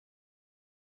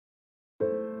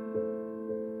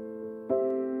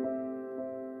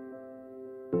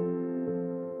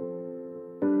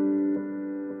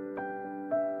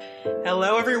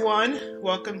Hello, everyone.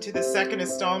 Welcome to the second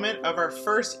installment of our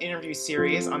first interview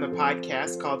series on the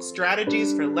podcast called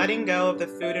Strategies for Letting Go of the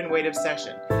Food and Weight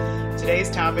Obsession.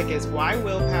 Today's topic is why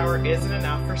willpower isn't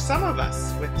enough for some of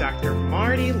us with Dr.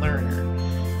 Marty Lerner.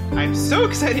 I'm so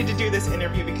excited to do this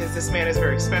interview because this man is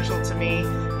very special to me.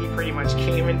 He pretty much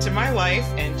came into my life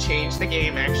and changed the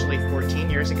game actually 14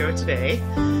 years ago today.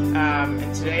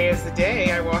 And today is the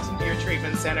day I walked into your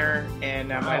treatment center and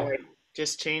my life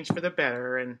just changed for the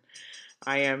better. And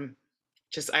I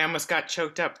almost got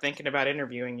choked up thinking about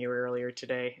interviewing you earlier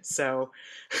today. So,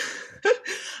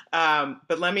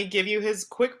 but let me give you his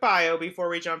quick bio before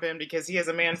we jump in because he is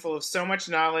a man full of so much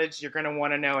knowledge. You're going to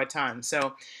want to know a ton.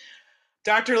 So,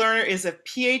 Dr. Lerner is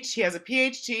he has a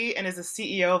PhD and is the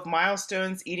CEO of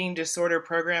Milestones Eating Disorder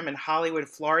Program in Hollywood,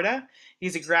 Florida.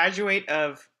 He's a graduate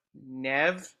of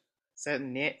Nova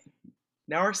Southeastern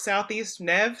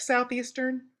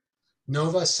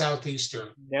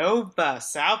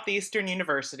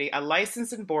University, a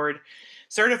licensed and board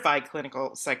certified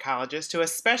clinical psychologist who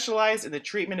has specialized in the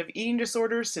treatment of eating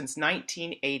disorders since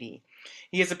 1980.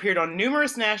 He has appeared on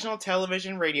numerous national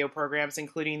television radio programs,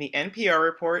 including the NPR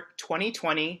Report,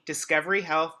 2020, Discovery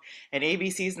Health, and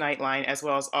ABC's Nightline, as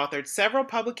well as authored several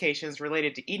publications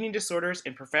related to eating disorders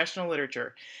in professional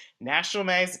literature, national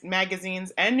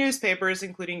magazines, and newspapers,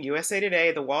 including USA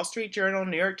Today, The Wall Street Journal,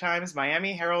 New York Times,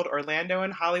 Miami Herald, Orlando,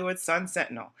 and Hollywood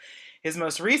Sun-Sentinel. His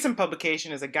most recent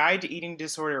publication is A Guide to Eating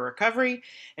Disorder Recovery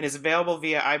and is available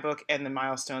via iBook and the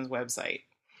Milestones website.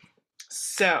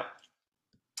 So,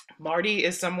 Marty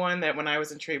is someone that when I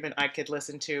was in treatment, I could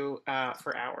listen to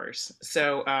for hours.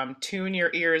 So tune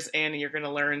your ears in and you're going to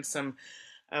learn some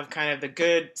of kind of the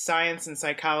good science and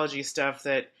psychology stuff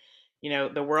that, you know,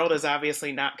 the world is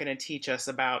obviously not going to teach us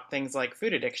about things like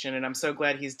food addiction. And I'm so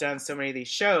glad he's done so many of these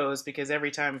shows because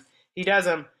every time he does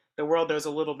them, the world knows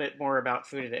a little bit more about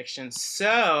food addiction.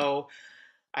 So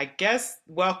I guess,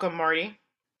 welcome, Marty.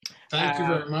 Thank you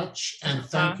very much. And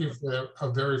thank you for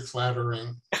a very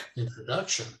flattering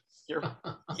introduction.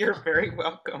 You're very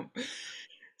welcome.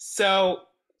 So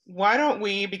why don't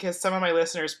we, because some of my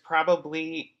listeners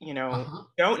probably,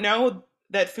 don't know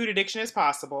that food addiction is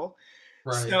possible.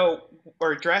 Right. So,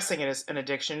 or addressing it as an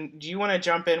addiction. Do you want to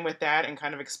jump in with that and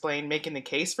kind of explain making the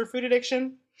case for food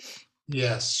addiction?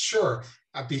 Yes, sure.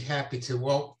 I'd be happy to.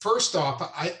 Well, first off,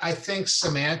 I think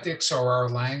semantics or our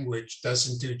language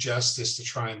doesn't do justice to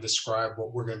try and describe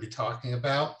what we're going to be talking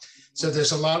about. So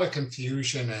there's a lot of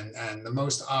confusion, and the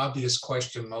most obvious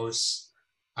question most,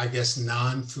 I guess,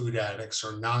 non-food addicts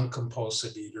or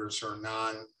non-compulsive eaters or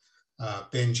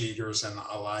non-binge eaters and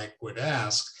alike would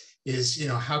ask is,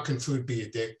 how can food be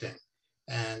addicting?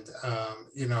 And,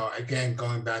 again,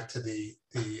 going back to the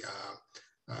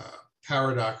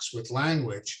paradox with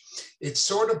language, it's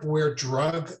sort of where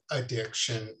drug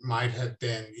addiction might have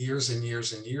been years and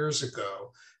years and years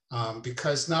ago,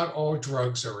 because not all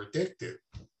drugs are addictive.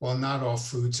 Well, not all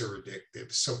foods are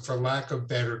addictive. So for lack of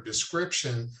better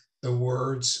description, the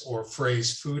words or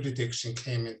phrase food addiction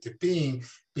came into being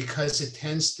because it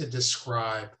tends to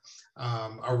describe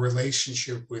a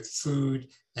relationship with food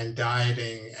and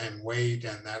dieting and weight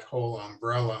and that whole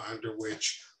umbrella under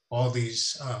which all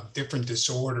these different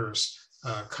disorders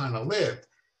kind of live.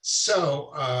 So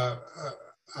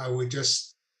I would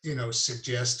just,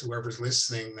 suggest to whoever's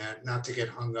listening that not to get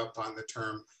hung up on the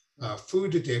term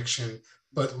food addiction,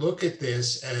 but look at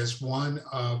this as one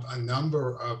of a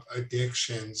number of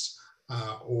addictions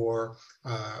or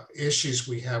issues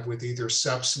we have with either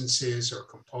substances or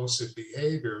compulsive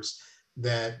behaviors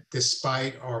that,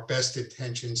 despite our best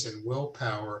intentions and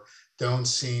willpower, don't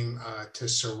seem to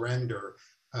surrender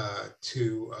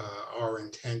to our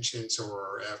intentions or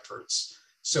our efforts.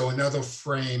 So another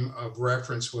frame of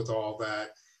reference with all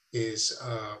that is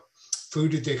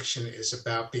food addiction is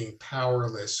about being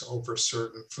powerless over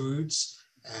certain foods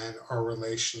and our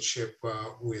relationship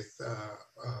with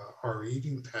our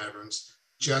eating patterns,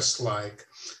 just like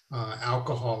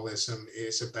alcoholism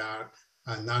is about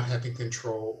not having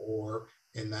control, or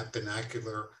in that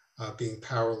vernacular, being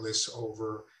powerless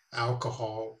over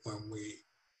alcohol when we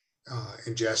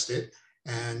ingest it,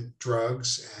 and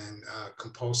drugs and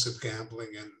compulsive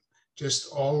gambling, and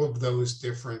just all of those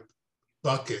different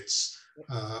buckets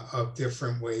of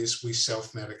different ways we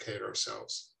self-medicate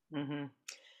ourselves. Mm-hmm.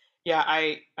 Yeah,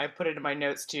 I put it in my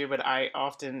notes too, but I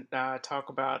often talk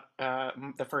about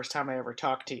the first time I ever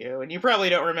talked to you. And you probably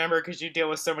don't remember because you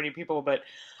deal with so many people, but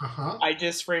I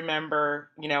just remember,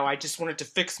 I just wanted to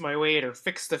fix my weight or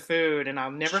fix the food. And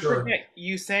I'll never forget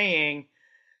you saying,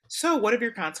 so what have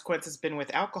your consequences been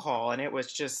with alcohol? And it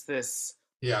was just this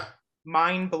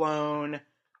mind blown,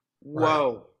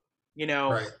 whoa. you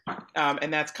know, Right.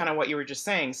 and that's kind of what you were just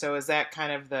saying. So is that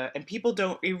kind of and people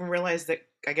don't even realize that,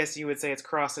 I guess you would say it's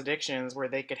cross addictions where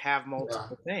they could have Yeah.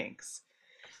 multiple things.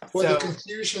 Well, the So,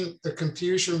 confusion, the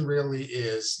confusion really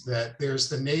is that there's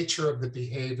the nature of the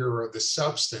behavior of the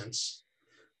substance,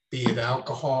 be it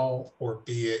alcohol or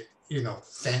be it,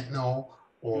 fentanyl,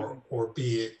 mhm, or be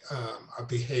it a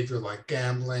behavior like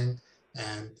gambling,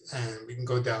 and we can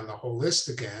go down the whole list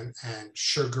again, and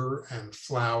sugar and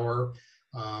flour,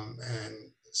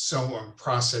 and so on,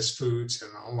 processed foods,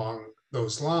 and along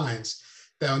those lines.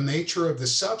 The nature of the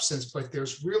substance, but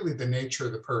there's really the nature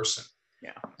of the person.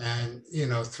 yeah. And,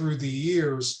 through the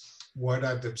years, what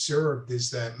I've observed is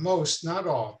that most, not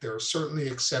all, there are certainly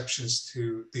exceptions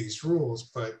to these rules,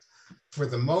 but for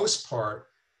the most part,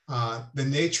 the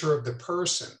nature of the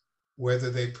person, whether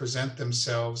they present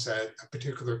themselves at a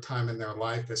particular time in their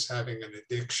life as having an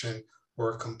addiction or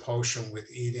a compulsion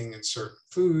with eating in certain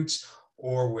foods,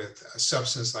 or with a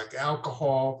substance like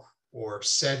alcohol or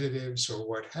sedatives or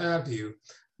what have you,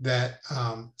 that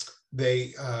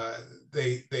they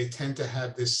they tend to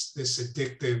have this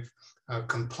addictive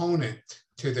component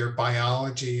to their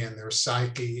biology and their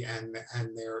psyche, and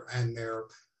their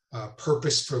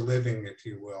purpose for living, if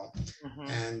you will. Hmm.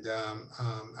 And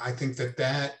I think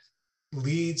that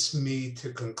leads me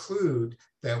to conclude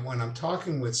that when I'm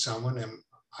talking with someone, and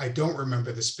I don't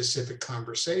remember the specific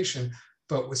conversation,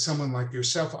 but with someone like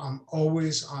yourself, I'm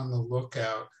always on the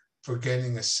lookout for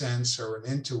getting a sense or an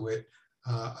intuit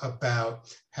about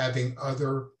having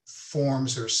other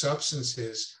forms or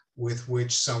substances with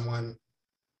which someone,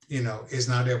 is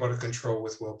not able to control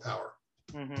with willpower.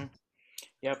 Hmm.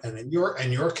 Yep. And in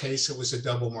your case, it was a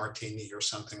double martini or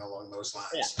something along those Yeah.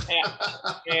 lines.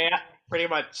 Yeah. Yeah. Pretty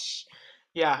much.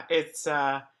 Yeah. It's,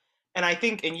 and I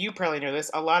think, and you probably know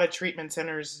this, a lot of treatment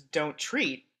centers don't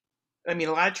treat. I mean,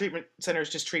 a lot of treatment centers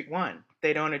just treat one.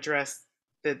 They don't address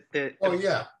Oh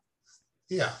yeah,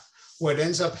 yeah. What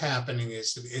ends up happening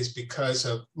is because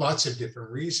of lots of different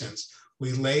reasons,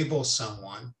 we label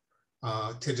someone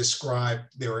to describe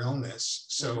their illness.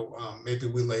 Mhm, So maybe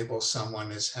we label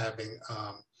someone as having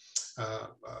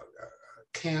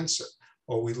cancer,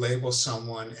 or we label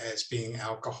someone as being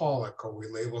alcoholic, or we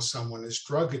label someone as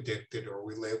drug addicted, or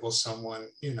we label someone,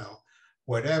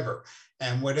 whatever.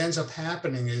 And what ends up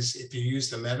happening is, if you use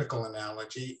the medical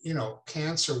analogy,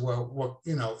 cancer, well,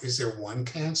 is there one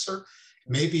cancer?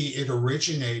 Maybe it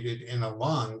originated in a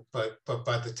lung, but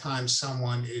by the time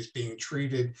someone is being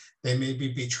treated, they maybe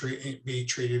be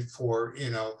treated for,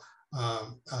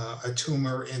 a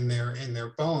tumor in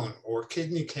their bone, or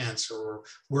kidney cancer, or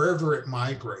wherever it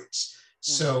migrates.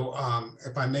 mhm, So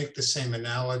if I make the same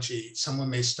analogy, someone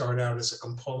may start out as a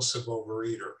compulsive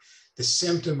overeater, the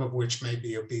symptom of which may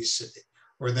be obesity,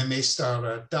 or they may start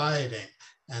out dieting,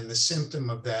 and the symptom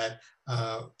of that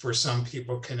for some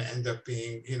people can end up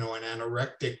being, an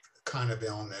anorectic kind of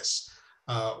illness.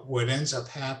 What ends up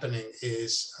happening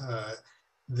is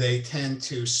they tend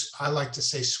to, I like to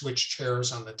say, switch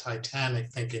chairs on the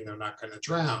Titanic, thinking they're not going to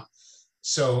drown.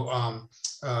 So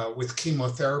with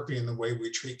chemotherapy and the way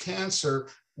we treat cancer,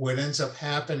 what ends up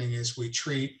happening is we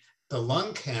treat the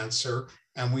lung cancer,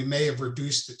 and we may have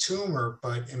reduced the tumor,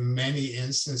 but in many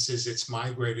instances, it's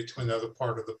migrated to another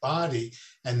part of the body.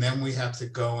 And then we have to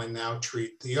go and now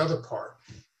treat the other part.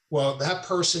 Well, that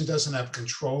person doesn't have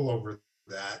control over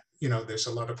that. There's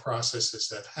a lot of processes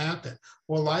that happen.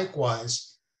 Well,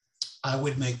 likewise, I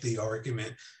would make the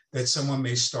argument that someone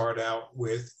may start out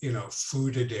with,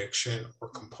 food addiction or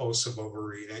compulsive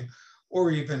overeating,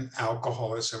 or even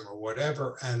alcoholism or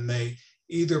whatever, and they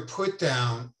either put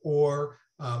down or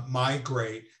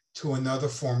migrate to another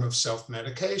form of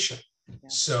self-medication. yeah,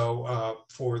 So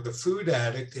for the food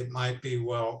addict, it might be,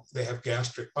 well, they have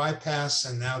gastric bypass,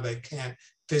 and now they can't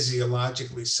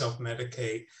physiologically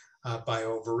self-medicate by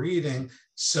overeating.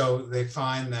 So they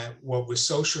find that what was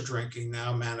social drinking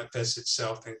now manifests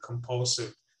itself in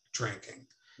compulsive drinking,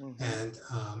 mhm,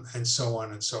 and so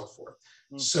on and so forth.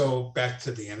 mhm, So back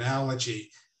to the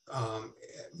analogy,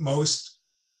 most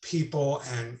people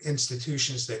and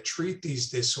institutions that treat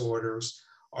these disorders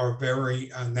are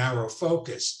very narrow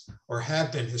focused, or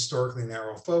have been historically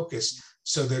narrow focused.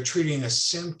 So they're treating a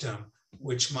symptom,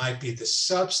 which might be the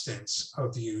substance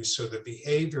of use or the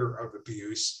behavior of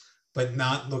abuse, but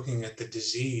not looking at the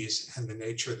disease and the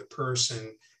nature of the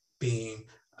person being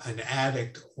an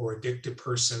addict or addictive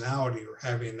personality, or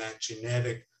having that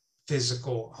genetic,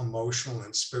 physical, emotional,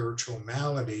 and spiritual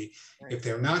malady. right. If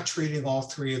they're not treating all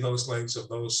three of those legs of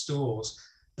those stools,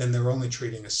 then they're only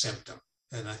treating a symptom.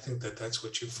 And I think that that's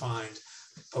what you find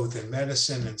both in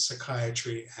medicine and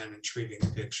psychiatry and in treating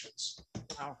addictions.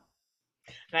 Wow.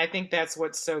 And I think that's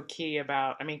what's so key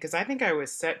about, I mean, because I think I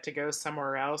was set to go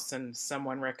somewhere else and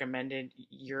someone recommended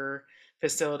your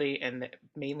facility, and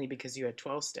mainly because you had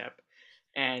 12 step.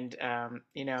 And,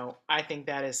 I think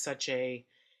that is such a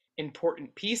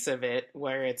important piece of it,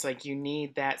 where it's like you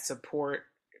need that support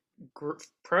group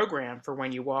program for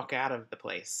when you walk out of the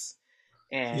place.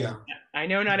 And Yeah. I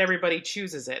know not everybody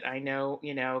chooses it. I know,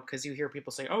 because you hear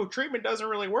people say, "Oh, treatment doesn't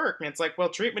really work." And it's like, well,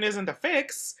 treatment isn't the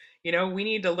fix. We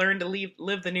need to learn to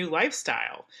live the new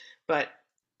lifestyle. But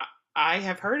I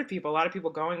have heard of people, a lot of people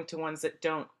going to ones that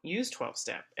don't use 12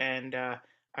 step. And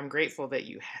I'm grateful that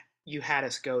you had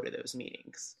us go to those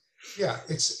meetings. Yeah,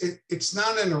 it's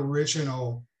not an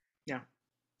original Yeah.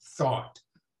 thought.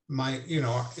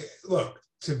 Look,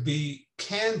 to be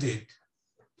candid,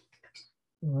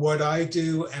 what I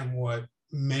do and what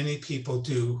many people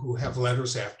do who have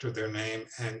letters after their name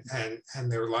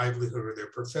and their livelihood or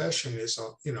their profession is,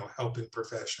 helping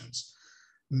professions.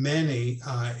 Many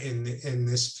in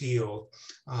this field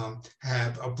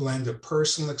have a blend of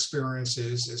personal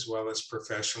experiences as well as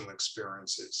professional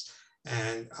experiences.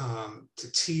 And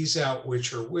to tease out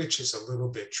which are which is a little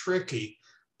bit tricky,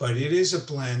 but it is a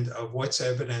blend of what's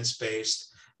evidence-based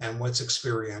and what's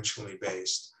experientially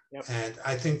based. Yep. And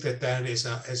I think that is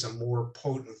a more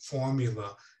potent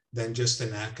formula than just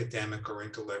an academic or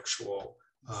intellectual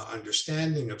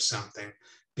understanding of something,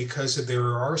 because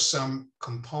there are some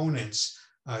components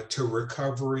to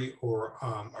recovery or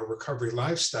a recovery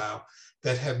lifestyle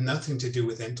that have nothing to do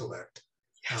with intellect.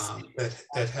 Yes.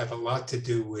 That have a lot to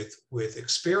do with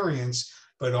experience,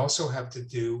 but also have to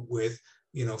do with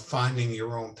finding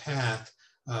your own path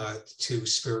to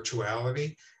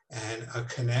spirituality and a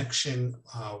connection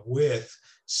with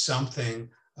something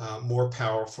more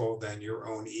powerful than your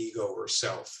own ego or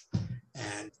self.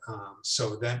 And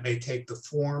so that may take the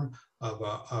form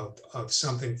of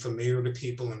something familiar to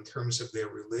people in terms of their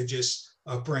religious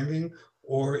upbringing,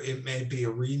 or it may be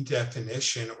a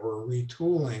redefinition or a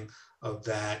retooling of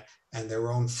that and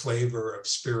their own flavor of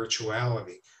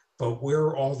spirituality. But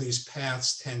where all these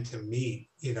paths tend to meet,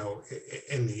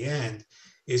 in the end,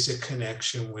 is a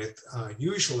connection with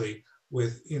usually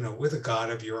with a God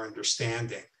of your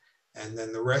understanding, and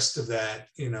then the rest of that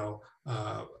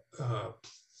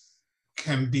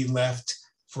can be left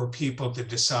for people to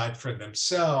decide for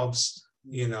themselves,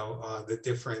 the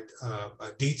different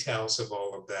details of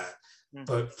all of that. Mm-hmm.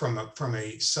 But from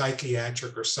a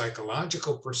psychiatric or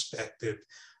psychological perspective,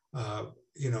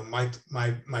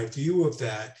 my view of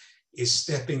that is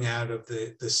stepping out of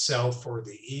the self or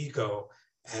the ego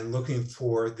and looking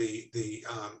for the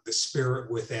spirit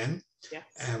within. Yes.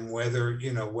 And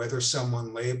whether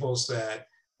someone labels that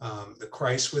the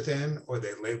Christ within, or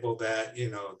they label that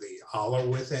the Allah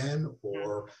within,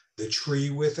 or the tree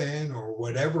within, or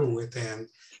whatever within,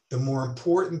 the more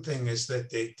important thing is that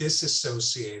they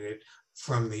disassociate it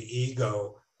from the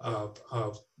ego of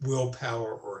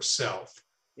willpower or self.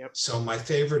 Yep. So my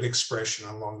favorite expression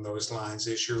along those lines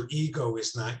is, your ego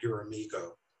is not your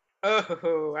amigo.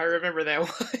 Oh, I remember that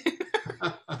one.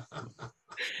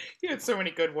 You had so many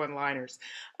good one-liners.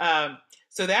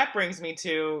 So that brings me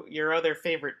to your other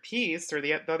favorite piece, or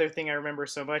the other thing I remember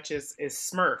so much is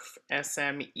Smerf,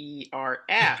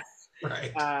 SMERF,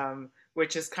 right?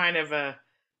 Which is kind of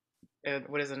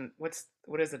what is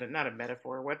it? Not a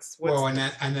metaphor. What's well, an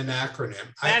acronym.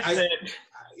 That's it.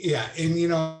 Yeah, and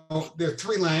there are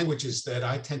three languages that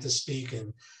I tend to speak,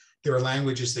 and there are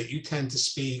languages that you tend to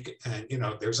speak, and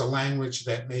there's a language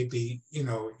that may be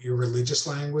your religious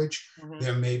language. Mm-hmm.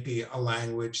 There may be a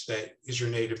language that is your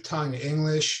native tongue,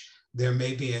 English. There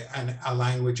may be a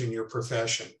language in your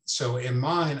profession. So in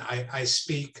mine, I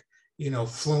speak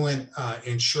fluent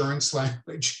insurance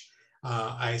language.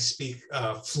 I speak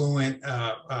fluent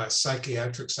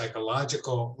psychiatric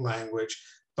psychological language,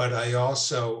 but I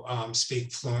also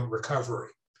speak fluent recovery.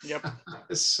 Yep.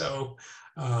 So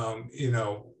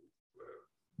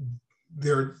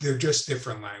they're just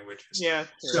different languages. Yeah.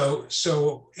 Sure.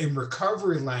 So in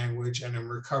recovery language and in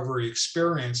recovery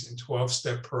experience, in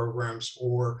 12-step programs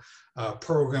or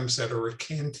programs that are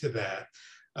akin to that,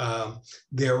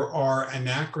 there are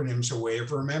acronyms, a way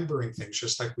of remembering things,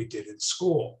 just like we did in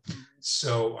school.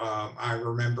 So I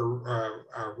remember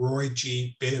Roy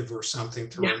G. Biv or something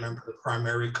to remember the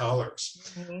primary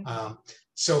colors. Mm-hmm.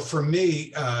 So for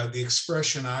me, the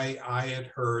expression I had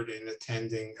heard in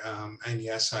attending, and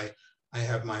yes, I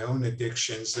have my own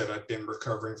addictions that I've been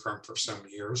recovering from for some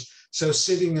years. So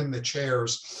sitting in the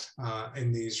chairs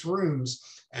in these rooms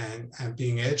and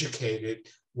being educated,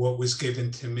 what was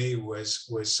given to me was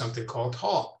something called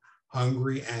HALT: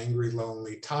 hungry, angry,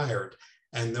 lonely, tired.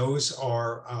 And those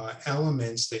are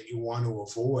elements that you want to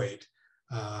avoid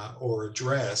or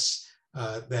address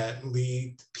that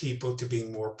lead people to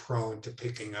being more prone to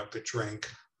picking up a drink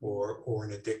or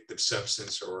an addictive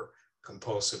substance or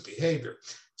compulsive behavior.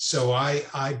 So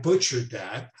I butchered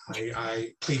that.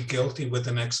 I plead guilty with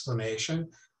an explanation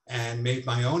and made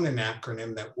my own an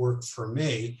acronym that worked for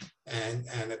me, and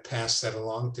I passed that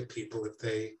along to people if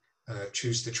they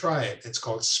choose to try it. It's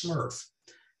called SMERF.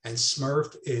 And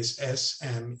SMERF is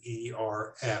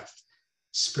SMERF,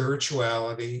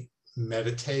 spirituality,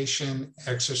 meditation,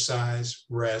 exercise,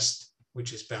 rest,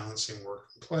 which is balancing work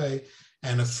and play,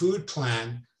 and a food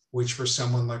plan, which for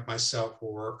someone like myself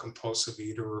or a compulsive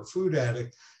eater or a food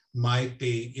addict might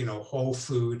be, whole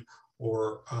food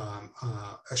or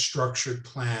a structured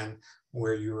plan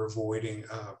where you're avoiding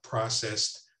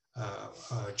processed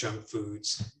junk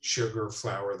foods, sugar,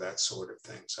 flour, that sort of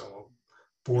thing. So I won't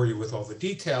bore you with all the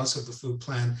details of the food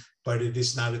plan, but it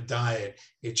is not a diet.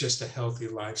 It's just a healthy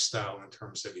lifestyle in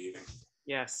terms of eating.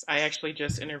 Yes, I actually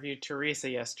just interviewed Teresa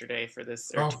yesterday for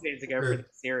this, or Oh, 2 days ago for good, the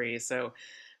series. So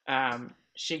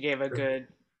she gave a good. good,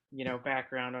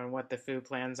 background on what the food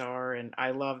plans are, and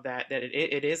I love that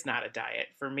it is not a diet.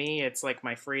 For me, it's like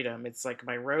my freedom. It's like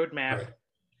my roadmap Right.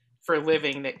 for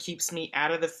living that keeps me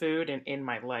out of the food and in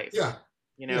my life. Yeah,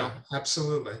 You know, yeah,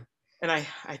 absolutely. and I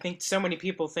think so many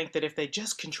people think that if they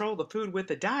just control the food with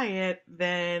the diet,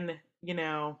 then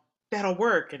that'll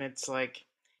work, and it's like,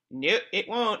 nope, it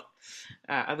won't.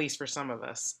 At least for some of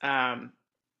us.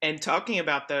 And talking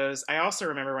about those, I also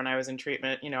remember when I was in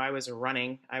treatment, I was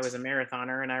running, I was a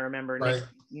marathoner, and I remember Right.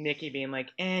 Nikki being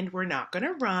like, "And we're not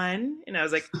gonna run," and I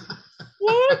was like,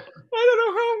 "What? I don't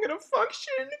know how I'm gonna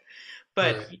function."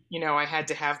 But Right. I had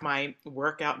to have my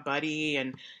workout buddy,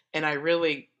 and I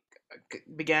really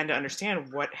began to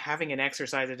understand what having an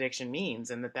exercise addiction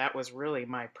means, and that was really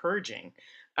my purging.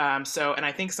 And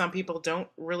I think some people don't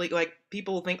really like.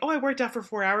 People think, "Oh, I worked out for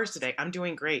 4 hours today. I'm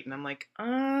doing great," and I'm like,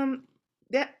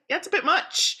 that's a bit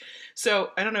much.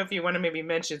 So I don't know if you want to maybe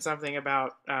mention something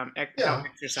about how Yeah,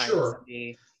 exercise can sure.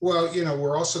 be. Well,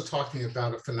 we're also talking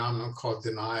about a phenomenon called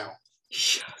denial.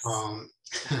 Yes. Um,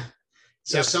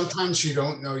 so Yep. sometimes you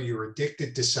don't know you're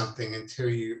addicted to something until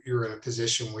you're in a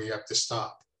position where you have to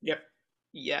stop. Yep.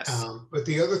 Yes. But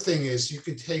the other thing is you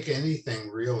can take anything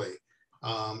really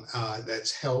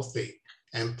that's healthy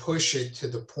and push it to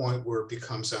the point where it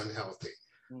becomes unhealthy.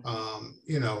 Hmm.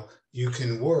 You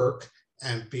can work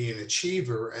and be an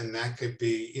achiever, and that could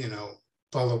be,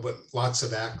 followed with lots of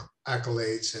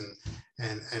accolades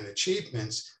and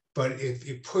achievements. But if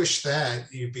you push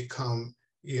that, you become,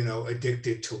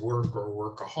 addicted to work or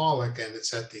workaholic, and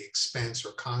it's at the expense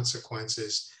or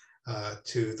consequences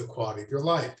to the quality of your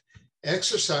life.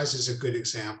 Exercise is a good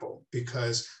example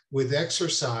because with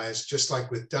exercise, just like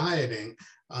with dieting,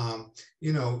 to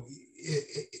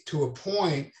a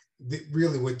point,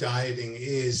 really what dieting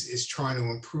is trying to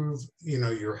improve,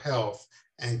 your health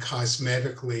and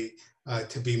cosmetically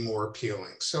to be more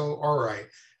appealing. So, all right.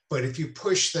 But if you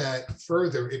push that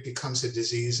further, it becomes a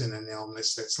disease and an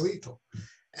illness that's lethal.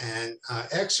 And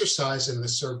exercise in the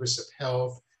service of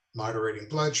health, moderating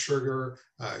blood sugar,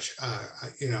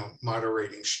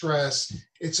 moderating stress.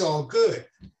 It's all good.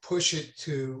 Push it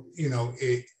to,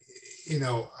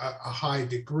 a high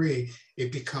degree,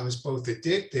 it becomes both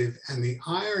addictive. And the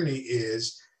irony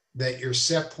is that your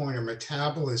set point or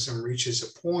metabolism reaches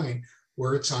a point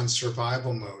where it's on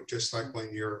survival mode, just like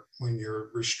when you're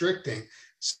restricting.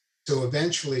 So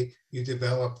eventually you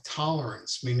develop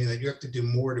tolerance, meaning that you have to do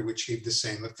more to achieve the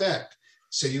same effect.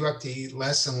 So you have to eat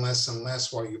less and less and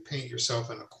less while you paint yourself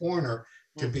in a corner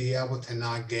to be able to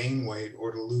not gain weight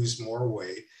or to lose more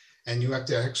weight. And you have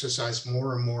to exercise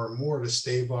more and more and more to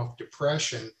stave off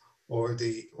depression or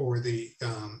the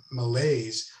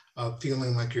malaise of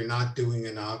feeling like you're not doing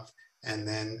enough. And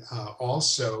then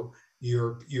also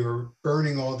you're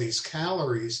burning all these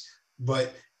calories,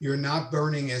 but you're not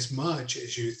burning as much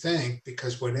as you think,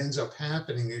 because what ends up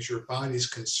happening is your body's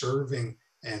conserving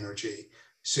energy.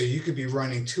 So you could be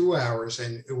running 2 hours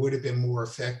and it would have been more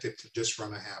effective to just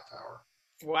run a half hour.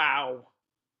 Wow.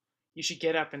 You should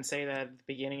get up and say that at the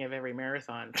beginning of every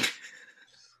marathon.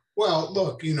 Well,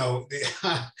 look, you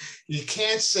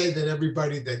can't say that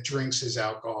everybody that drinks is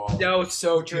alcoholic. No, it's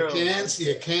so You true. can't,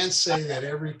 you can't say that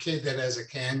every kid that has a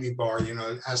candy bar,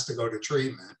 has to go to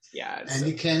treatment. Yeah. And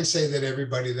you can't say that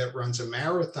everybody that runs a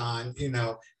marathon,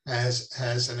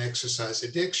 has an exercise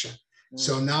addiction.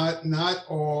 So not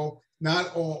all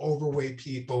overweight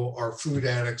people are food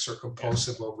addicts or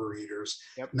compulsive overeaters.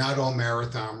 Yep. Not all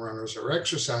marathon runners are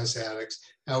exercise addicts.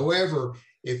 However,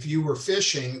 if you were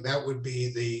fishing, that would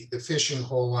be the fishing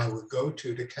hole I would go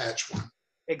to catch one.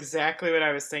 Exactly what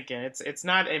I was thinking. It's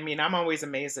not. I mean, I'm always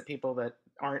amazed at people that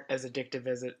aren't as addictive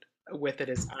as it with it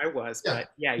as I was. Yeah. But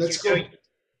yeah, you Let's know, go. you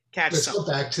catch Let's go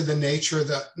something. back to the nature of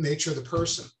the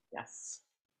person. Yes.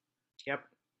 Yep.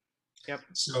 Yep.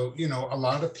 So, a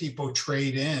lot of people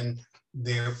trade in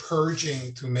their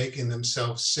purging through making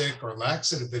themselves sick or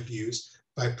laxative abuse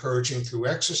by purging through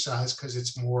exercise because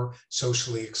it's more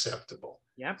socially acceptable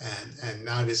Yep. and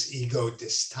not as ego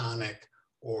dystonic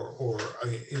or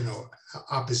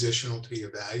oppositional to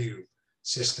your value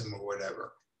system or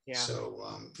whatever. Yeah. So,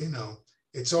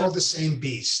 it's all the same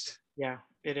beast. Yeah,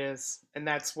 it is. And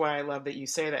that's why I love that you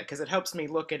say that because it helps me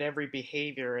look at every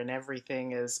behavior and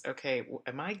everything is okay,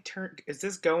 is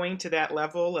this going to that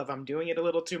level of I'm doing it a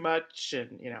little too much?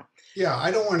 And, Yeah, I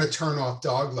don't want to turn off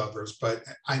dog lovers, but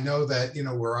I know that,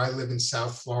 where I live in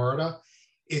South Florida,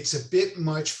 it's a bit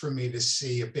much for me to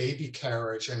see a baby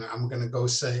carriage and I'm going to go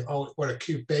say, oh, what a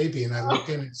cute baby. And I look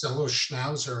in, it's a little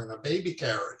schnauzer in a baby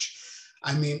carriage.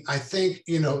 I mean, I think,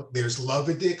 there's love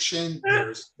addiction.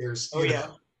 There's, oh, yeah.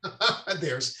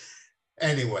 there's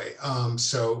anyway.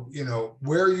 So,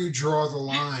 where you draw the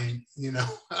line,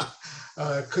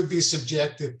 could be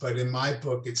subjective, but in my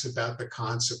book, it's about the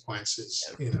consequences,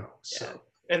 so. Yeah.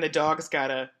 And the dog's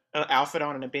got a outfit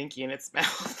on and a binky in its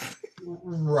mouth.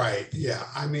 Right. Yeah.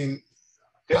 I mean,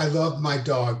 I love my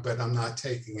dog, but I'm not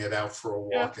taking it out for a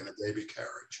walk in a baby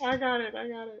carriage. I got it.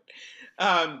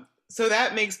 So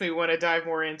that makes me want to dive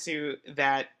more into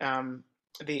that,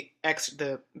 the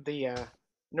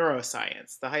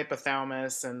neuroscience, the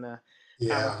hypothalamus, and the.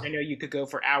 Yeah. I know you could go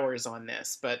for hours on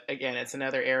this, but again, it's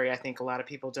another area I think a lot of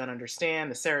people don't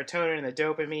understand, the serotonin and the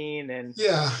dopamine and.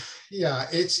 Yeah.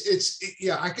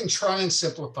 I can try and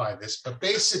simplify this, but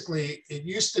basically it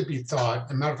used to be thought,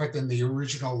 as a matter of fact, in the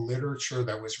original literature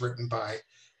that was written by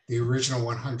the original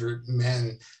 100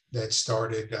 men that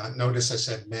started, notice I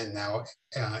said men now,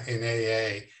 in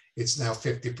AA, it's now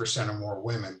 50% or more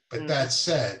women. But that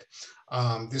said,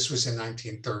 this was in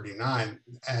 1939.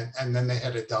 And then they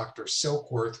had a Dr.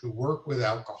 Silkworth who worked with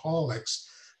alcoholics,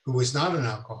 who was not an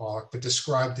alcoholic, but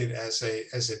described it as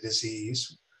a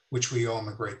disease, which we owe him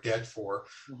a great debt for,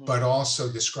 but also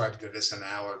described it as an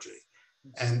allergy.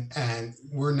 And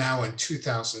we're now in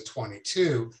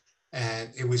 2022.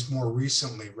 And it was more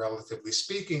recently, relatively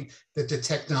speaking, that the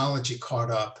technology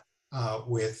caught up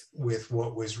with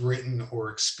what was written or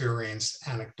experienced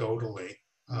anecdotally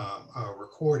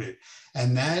recorded.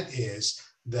 And that is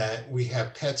that we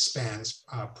have PET scans,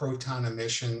 proton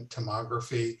emission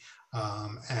tomography,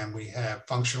 and we have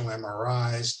functional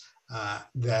MRIs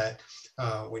that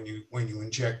when you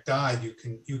inject dye,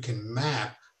 you can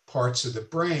map parts of the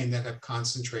brain that have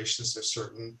concentrations of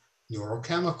certain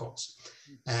neurochemicals.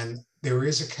 And there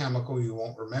is a chemical, you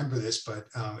won't remember this, but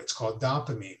it's called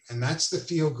dopamine. And that's the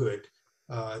feel-good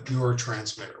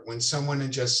neurotransmitter. When someone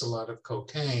ingests a lot of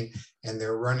cocaine and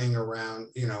they're running around,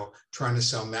 trying to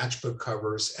sell matchbook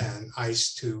covers and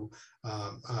ice to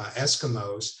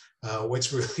Eskimos,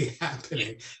 what's really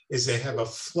happening is they have a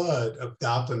flood of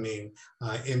dopamine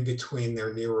in between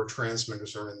their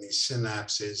neurotransmitters or in these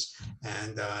synapses,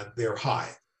 and they're high.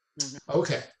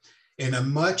 Okay. In a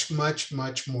much, much,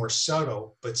 much more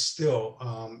subtle, but still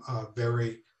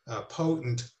very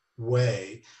potent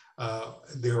way,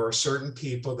 there are certain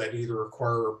people that either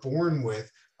acquire or born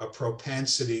with a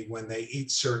propensity when they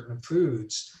eat certain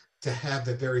foods to have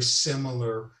a very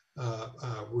similar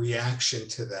reaction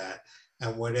to that.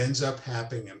 And what ends up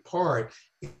happening in part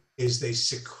is they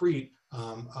secrete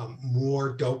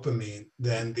more dopamine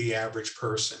than the average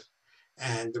person.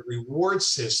 And the reward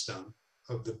system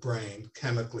of the brain,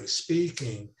 chemically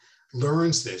speaking,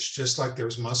 learns this, just like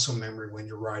there's muscle memory when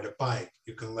you ride a bike.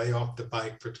 You can lay off the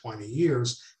bike for 20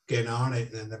 years, get on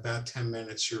it, and in about 10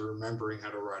 minutes, you're remembering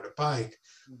how to ride a bike.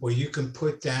 Well, you can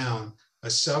put down a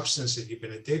substance that you've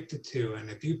been addicted to, and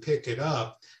if you pick it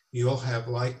up, you'll have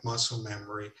like muscle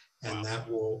memory, and that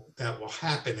will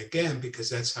happen again because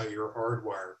that's how you're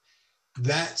hardwired.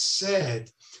 That said,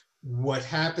 what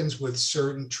happens with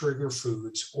certain trigger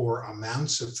foods or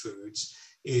amounts of foods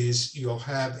is you'll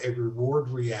have a reward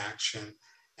reaction.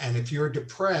 And if you're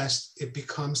depressed, it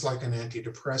becomes like an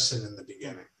antidepressant in the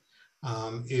beginning.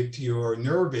 If you're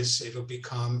nervous, it'll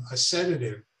become a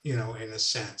sedative, in a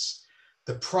sense.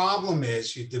 The problem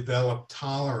is you develop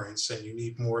tolerance and you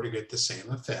need more to get the same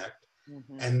effect.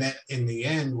 And then in the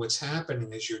end, what's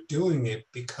happening is you're doing it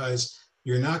because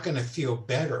you're not going to feel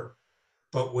better.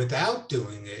 But without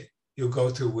doing it, you'll go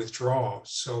through withdrawal.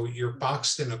 So you're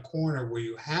boxed in a corner where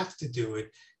you have to do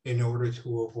it in order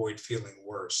to avoid feeling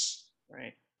worse.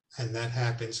 Right. And that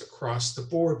happens across the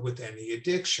board with any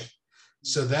addiction.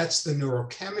 So that's the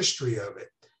neurochemistry of it.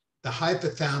 The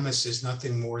hypothalamus is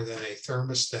nothing more than a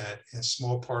thermostat, a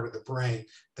small part of the brain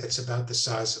that's about the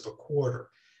size of a quarter.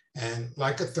 And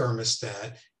like a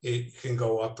thermostat, it can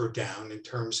go up or down in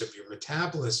terms of your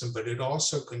metabolism, but it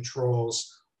also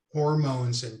controls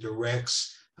hormones and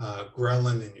directs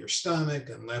ghrelin in your stomach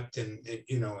and leptin,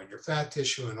 in your fat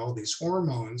tissue, and all these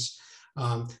hormones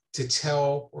to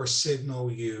tell or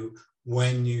signal you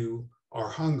when you are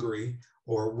hungry,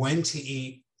 or when to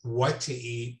eat, what to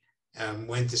eat, and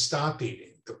when to stop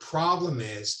eating. The problem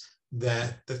is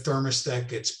that the thermostat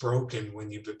gets broken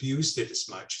when you've abused it as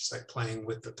much. It's like playing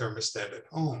with the thermostat at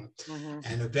home. Mm-hmm.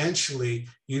 And eventually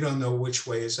you don't know which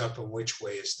way is up and which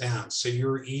way is down. So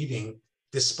you're eating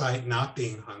despite not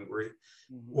being hungry,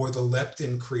 mm-hmm. or the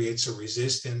leptin creates a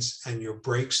resistance and your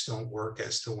brakes don't work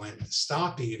as to when to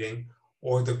stop eating,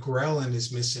 or the ghrelin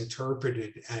is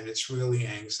misinterpreted and it's really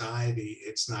anxiety,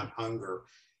 it's not hunger,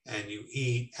 and you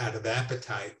eat out of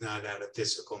appetite, not out of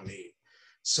physical need.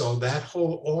 So that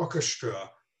whole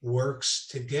orchestra works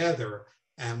together,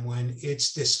 and when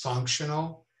it's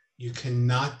dysfunctional, you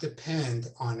cannot depend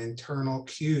on internal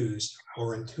cues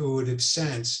or intuitive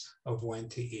sense of when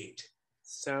to eat.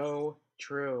 So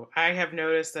true. I have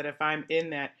noticed that if I'm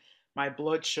in that, my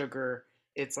blood sugar,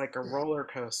 it's like a roller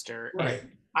coaster. Right.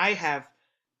 And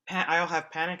I'll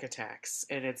have panic attacks,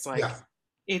 and it's like, yeah.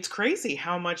 It's crazy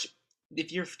how much,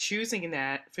 if you're choosing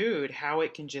that food, how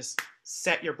it can just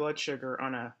set your blood sugar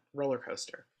on a roller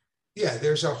coaster. Yeah,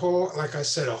 there's a whole, like I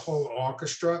said, a whole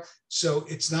orchestra. So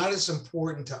it's not as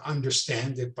important to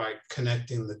understand it by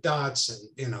connecting the dots and,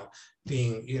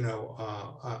 being,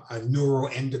 a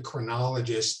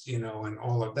neuroendocrinologist, and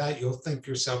all of that. You'll think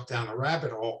yourself down a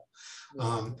rabbit hole.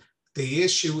 Yeah. The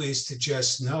issue is to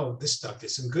just know this stuff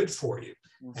isn't good for you.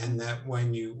 Mm-hmm. And that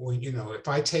when if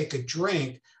I take a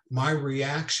drink, my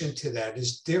reaction to that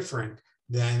is different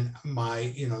than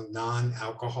my,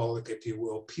 non-alcoholic, if you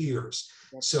will, peers.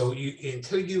 Yep. So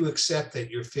until you accept that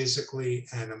you're physically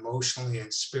and emotionally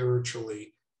and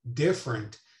spiritually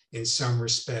different in some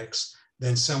respects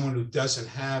than someone who doesn't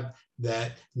have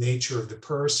that nature of the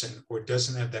person, or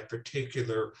doesn't have that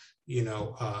particular,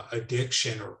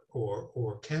 addiction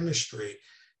or chemistry,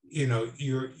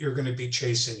 you're going to be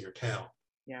chasing your tail.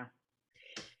 Yeah.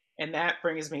 And that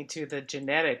brings me to the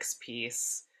genetics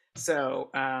piece. So,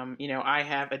 I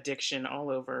have addiction all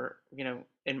over,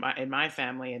 in my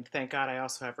family, and thank God I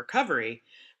also have recovery.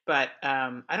 But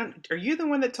are you the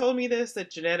one that told me this,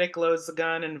 that genetic loads the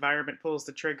gun, environment pulls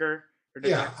the trigger?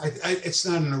 Yeah, it's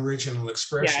not an original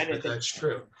expression, but that's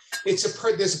true. There's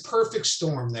a perfect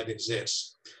storm that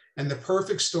exists, and the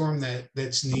perfect storm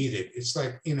that's needed. It's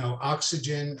like,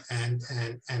 oxygen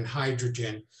and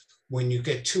hydrogen. When you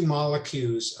get two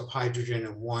molecules of hydrogen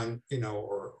and one,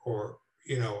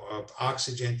 of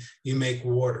oxygen, you make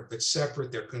water, but separate,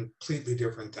 they're completely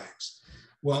different things.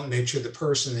 Well, nature of the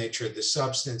person, nature of the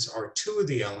substance are two of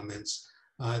the elements.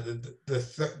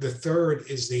 The third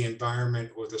is the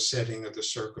environment or the setting of the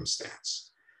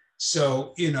circumstance.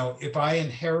 So, if I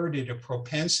inherited a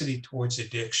propensity towards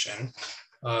addiction,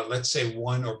 let's say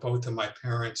one or both of my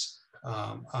parents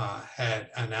had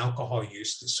an alcohol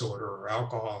use disorder or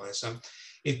alcoholism,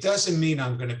 it doesn't mean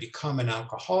I'm going to become an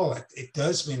alcoholic. It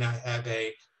does mean I have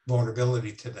a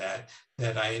vulnerability to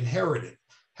that I inherited.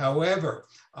 However,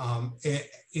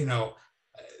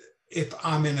 if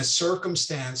I'm in a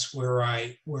circumstance where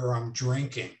I'm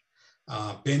drinking,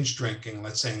 binge drinking,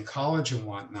 let's say in college and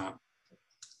whatnot,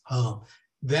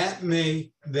 that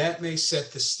may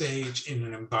set the stage in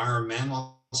an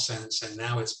environmental sense, and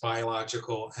now it's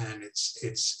biological and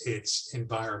it's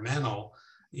environmental,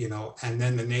 and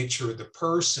then the nature of the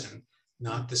person,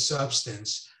 not the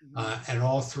substance, and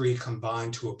all three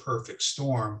combine to a perfect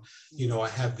storm. I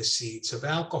have the seeds of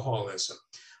alcoholism.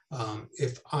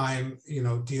 If I'm,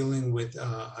 dealing with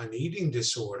an eating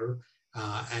disorder,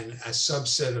 and a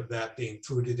subset of that being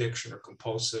food addiction or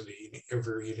compulsive eating,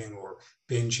 overeating or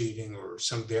binge eating, or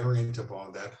some variant of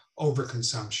all that,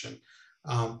 overconsumption,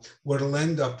 what'll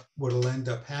end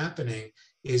up happening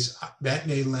is that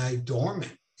may lie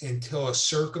dormant until a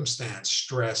circumstance,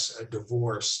 stress, a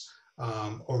divorce,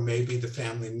 or maybe the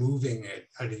family moving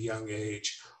at a young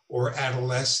age, or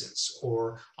adolescence,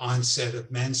 or onset of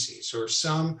menses, or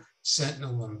some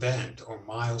sentinel event or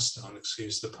milestone,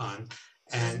 excuse the pun,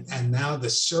 and now the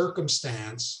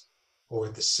circumstance or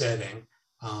the setting,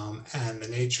 and the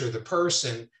nature of the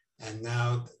person, and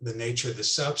now the nature of the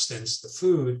substance, the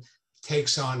food,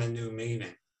 takes on a new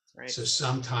meaning. Right. So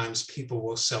sometimes people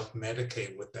will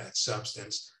self-medicate with that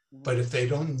substance, but if they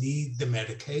don't need the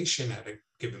medication at a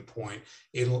given point,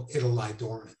 it'll lie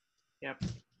dormant. Yep.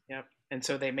 And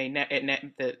so they may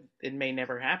it may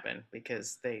never happen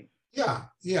because they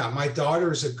Yeah. My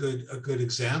daughter is a good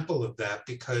example of that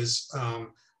because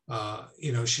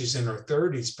she's in her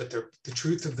 30s, but the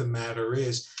truth of the matter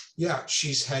is, yeah,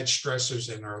 she's had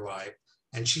stressors in her life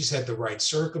and she's had the right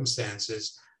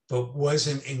circumstances, but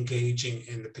wasn't engaging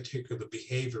in the particular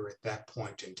behavior at that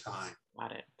point in time.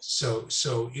 Got it. So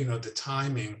the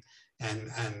timing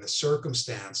and the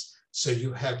circumstance. So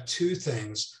you have two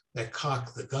things that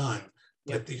cock the gun,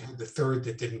 Yep. but the third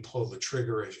that didn't pull the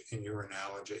trigger in your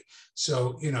analogy.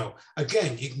 So,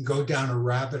 again, you can go down a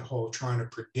rabbit hole trying to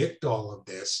predict all of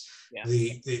this. Yeah.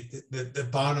 The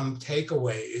bottom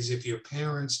takeaway is if your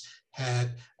parents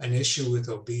had an issue with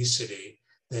obesity,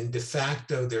 then de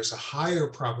facto there's a higher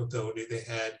probability they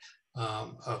had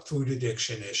a food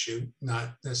addiction issue, not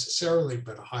necessarily,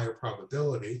 but a higher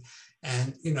probability.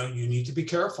 And, you need to be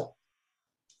careful.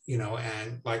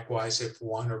 And likewise, if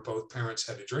one or both parents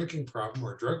had a drinking problem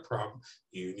or a drug problem,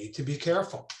 you need to be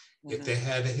careful. Mm-hmm. If they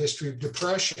had a history of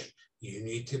depression, you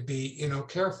need to be,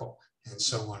 careful, and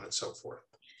so on and so forth.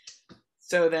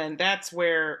 So then that's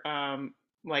where,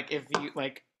 if you,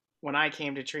 when I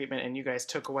came to treatment and you guys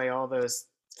took away all those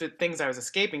things I was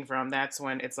escaping from, that's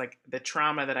when it's like the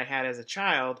trauma that I had as a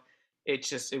child,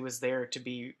 it was there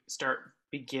to start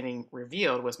beginning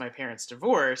revealed was my parents'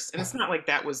 divorce. And it's not like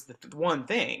that was the one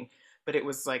thing, but it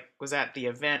was at the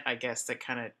event, I guess, that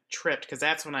kind of tripped, because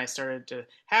that's when I started to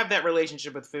have that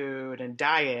relationship with food and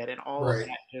diet, and all of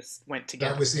that just went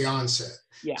together. That was the onset.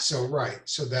 Yeah. So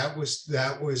that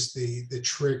was the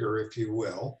trigger, if you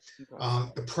will.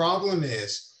 Okay. The problem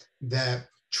is that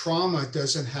trauma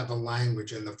doesn't have a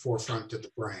language in the forefront of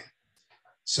the brain.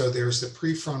 So there's the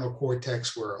prefrontal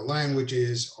cortex where a language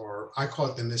is, or I call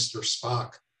it the Mr.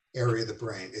 Spock area of the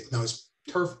brain. It knows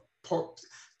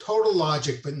total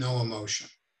logic, but no emotion.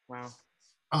 Wow.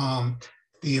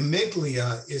 The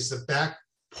amygdala is the back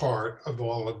part of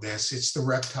all of this. It's the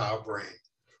reptile brain.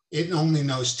 It only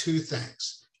knows two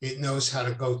things. It knows how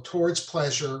to go towards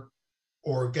pleasure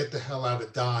or get the hell out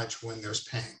of Dodge when there's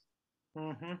pain.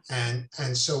 Mm-hmm.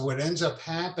 And so what ends up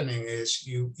happening is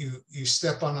you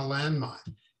step on a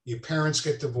landmine. Your parents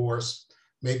get divorced.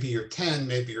 Maybe you're 10,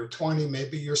 maybe you're 20,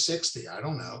 maybe you're 60. I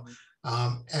don't know.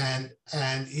 And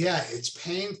yeah, it's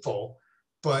painful,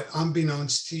 but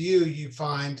unbeknownst to you, you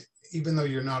find, even though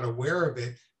you're not aware of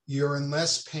it, you're in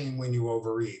less pain when you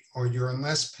overeat, or you're in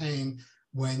less pain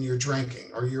when you're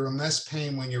drinking, or you're in less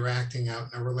pain when you're acting out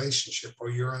in a relationship, or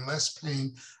you're in less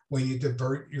pain when you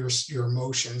divert your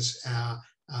emotions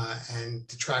and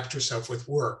distract yourself with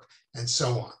work, and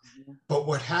so on. Mm-hmm. But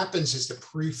what happens is the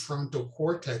prefrontal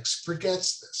cortex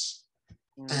forgets this.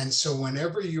 Mm-hmm. And so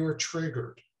whenever you're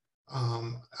triggered,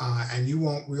 and you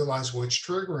won't realize what's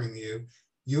triggering you,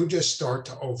 you'll just start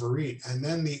to overeat. And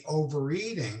then the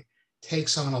overeating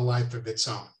takes on a life of its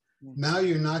own. Mm-hmm. Now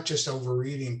you're not just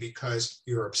overeating because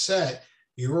you're upset,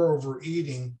 you're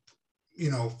overeating,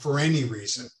 for any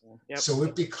reason. Yep. So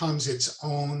it becomes its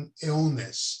own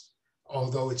illness.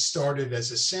 Although it started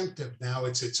as a symptom, now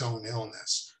it's its own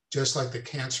illness, just like the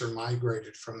cancer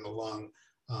migrated from the lung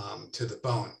to the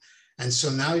bone. And so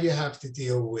now you have to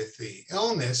deal with the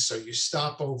illness, so you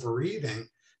stop overeating.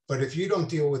 But if you don't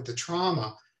deal with the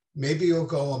trauma, maybe you'll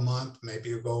go a month, maybe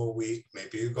you'll go a week,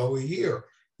 maybe you go a year.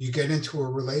 You get into a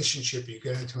relationship, you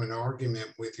get into an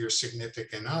argument with your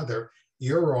significant other,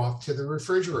 you're off to the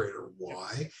refrigerator.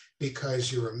 Why?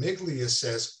 Because your amygdala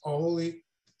says, holy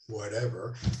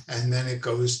whatever, and then it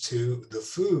goes to the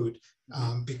food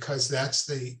because that's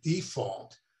the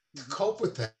default to cope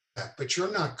with that. But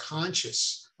you're not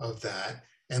conscious of that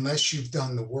unless you've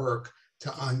done the work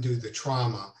to undo the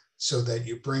trauma, so that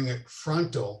you bring it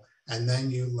frontal, and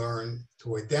then you learn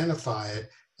to identify it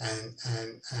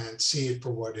and see it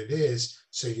for what it is,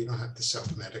 so you don't have to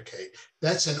self-medicate.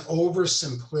 That's an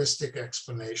oversimplistic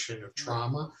explanation of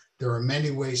trauma. There are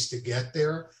many ways to get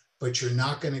there, but you're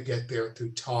not going to get there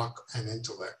through talk and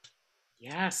intellect.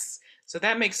 Yes. So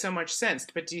that makes so much sense.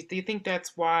 But do you think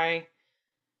that's why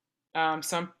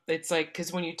it's like,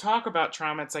 because when you talk about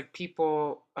trauma, it's like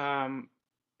people,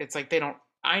 it's like they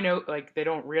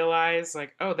don't realize,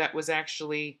 like, oh, that was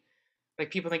actually,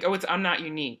 like, people think, oh, I'm not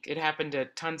unique. It happened to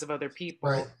tons of other people.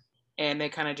 Right. And they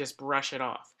kind of just brush it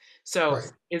off. So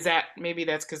is that, maybe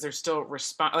that's because they're still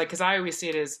because I always see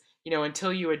it as,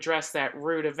 until you address that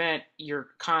root event, you're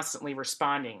constantly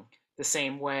responding the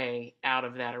same way out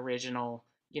of that original,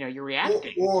 you're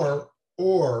reacting. Or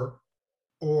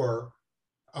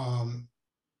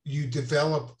you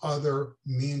develop other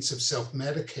means of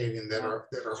self-medicating that are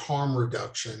harm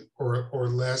reduction or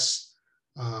less,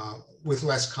 with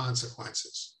less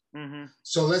consequences. Mm-hmm.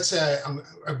 So let's say,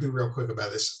 I'll be real quick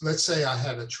about this. Let's say I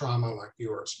had a trauma like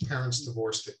yours, parents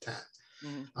divorced at 10.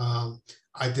 Mhm.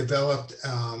 I developed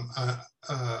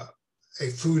a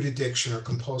food addiction or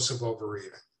compulsive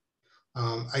overeating.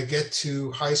 I get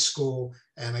to high school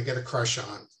and I get a crush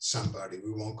on somebody.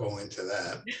 We won't go into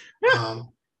that.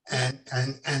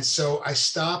 And so I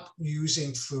stop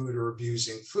using food or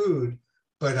abusing food,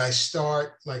 but I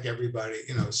start, like everybody,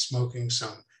 smoking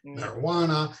some Yep.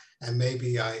 marijuana, and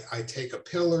maybe I take a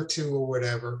pill or two or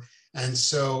whatever. And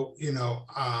so,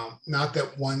 not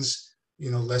that one's,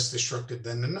 less destructive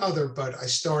than another, but I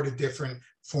start a different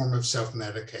form of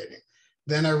self-medicating.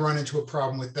 Then I run into a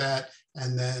problem with that.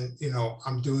 And then,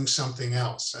 I'm doing something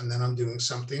else. And then I'm doing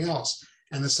something else.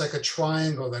 And it's like a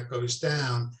triangle that goes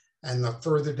down. And the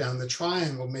further down the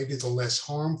triangle, maybe the less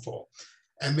harmful.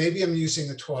 And maybe I'm using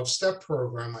a 12-step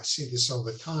program. I see this all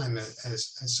the time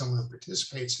as someone who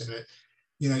participates in it.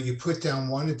 You put down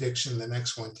one addiction, the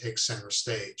next one takes center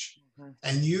stage. Mhm.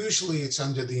 And usually it's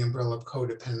under the umbrella of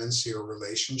codependency or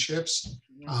relationships.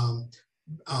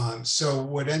 Mhm. So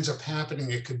what ends up happening,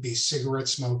 it could be cigarette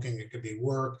smoking, it could be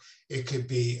work, it could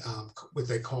be what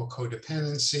they call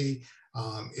codependency,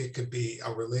 it could be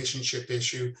a relationship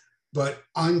issue. But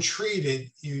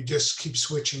untreated, you just keep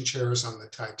switching chairs on the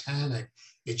Titanic.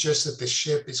 It's just that the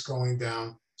ship is going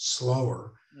down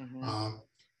slower. Mhm.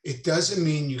 It doesn't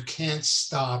mean you can't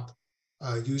stop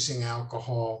using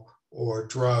alcohol or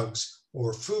drugs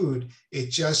or food. It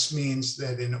just means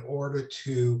that in order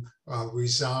to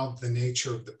resolve the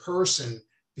nature of the person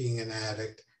being an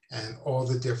addict and all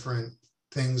the different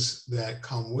things that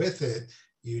come with it,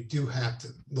 you do have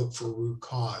to look for root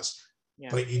cause. Yeah.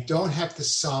 But you don't have to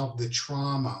solve the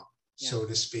trauma, so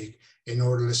to speak, in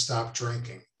order to stop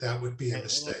drinking. That would be a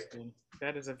mistake.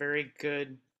 That is a very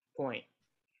good point.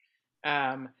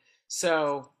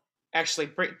 So actually,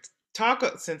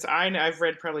 talk, since I've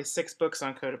read probably 6 books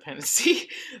on codependency,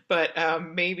 but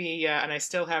maybe, and I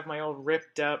still have my old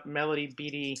ripped up Melody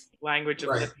Beattie Language of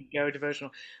Right. Letting Go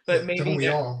devotional, Yeah, but maybe don't we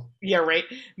all? Yeah, right.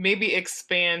 Maybe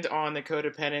expand on the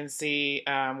codependency,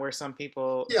 where some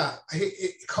people. Yeah,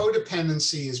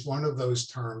 codependency is one of those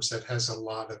terms that has a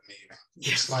lot of meaning.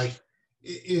 It's like,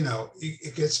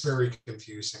 it gets very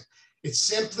confusing. It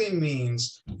simply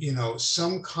means,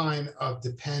 some kind of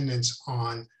dependence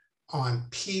on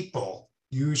people,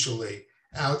 usually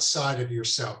outside of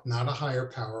yourself, not a higher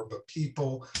power, but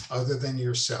people other than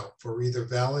yourself, for either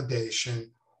validation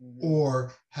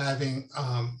or having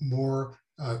more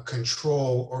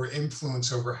control or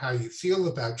influence over how you feel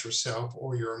about yourself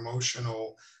or your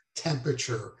emotional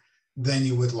temperature than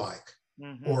you would like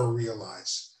or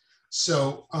realize.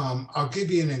 So I'll give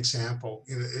you an example.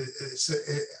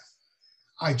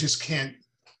 I just can't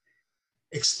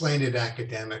explain it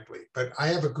academically, but I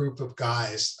have a group of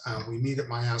guys. We meet at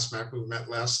my house. We met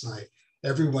last night,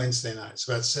 every Wednesday night. It's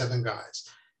about 7 guys.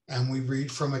 And we read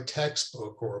from a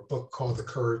textbook or a book called The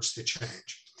Courage to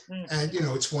Change. And,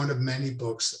 it's one of many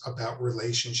books about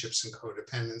relationships and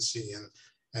codependency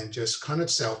and just kind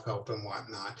of self-help and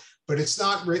whatnot. But it's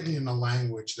not written in a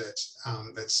language that's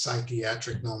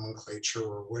psychiatric nomenclature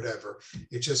or whatever.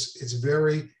 It's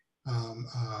very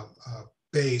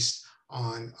based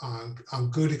on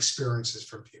good experiences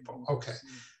from people. Okay.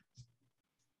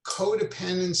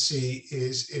 Codependency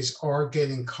is our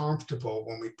getting comfortable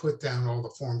when we put down all the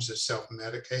forms of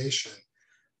self-medication.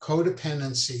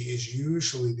 Codependency is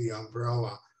usually the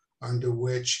umbrella under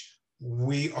which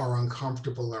we are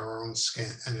uncomfortable in our own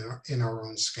skin and in our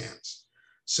own skins.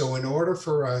 So in order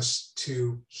for us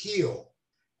to heal,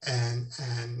 and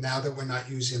now that we're not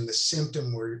using the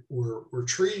symptom we're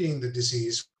treating the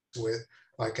disease with,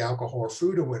 like alcohol or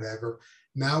food or whatever,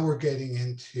 now we're getting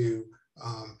into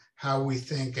how we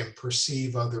think and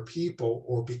perceive other people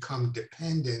or become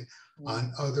dependent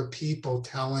on other people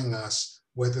telling us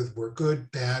whether we're good,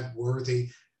 bad,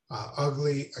 worthy,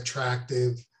 ugly,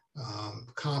 attractive,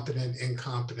 competent,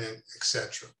 incompetent,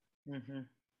 etc.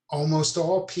 Almost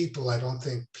all people, I don't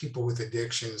think people with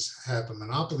addictions have a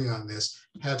monopoly on this,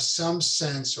 have some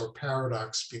sense or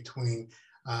paradox between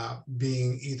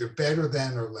being either better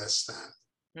than or less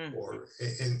than, or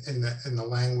in the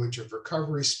language of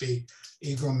recovery speak,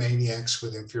 egomaniacs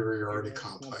with inferiority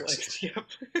complexes.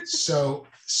 So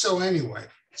anyway,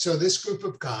 so this group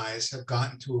of guys have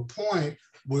gotten to a point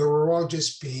where we're all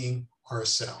just being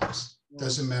ourselves.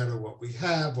 Doesn't matter what we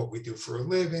have, what we do for a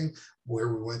living, where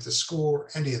we went to school,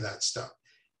 any of that stuff.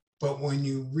 But when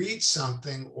you read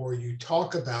something or you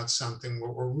talk about something,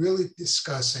 what we're really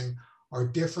discussing are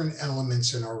different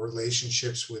elements in our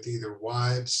relationships with either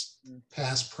wives,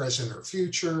 past, present, or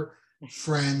future,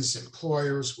 friends,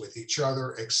 employers, with each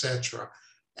other, etc.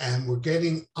 And we're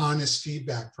getting honest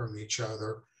feedback from each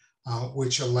other,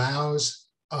 which allows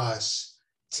us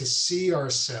to see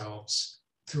ourselves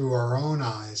through our own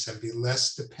eyes and be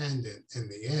less dependent in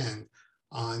the end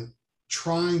on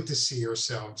trying to see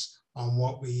ourselves on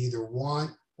what we either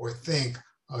want or think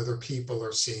other people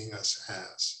are seeing us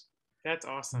as. That's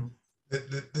awesome.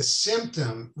 The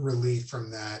symptom relief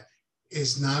from that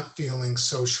is not feeling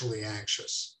socially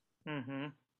anxious Mm-hmm.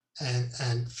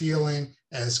 and feeling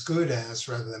as good as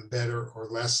rather than better or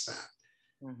less than.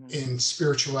 Mm-hmm. In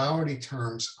spirituality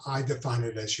terms, I define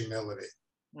it as humility.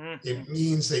 Mm-hmm. It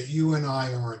means that you and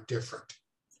I aren't different.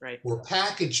 Right. We're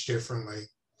packaged differently,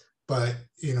 but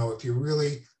if you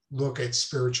really look at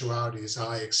spirituality as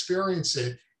I experience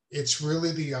it, it's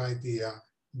really the idea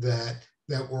that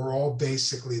we're all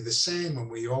basically the same and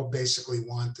we all basically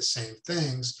want the same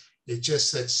things. It's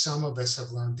just that some of us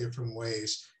have learned different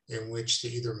ways in which to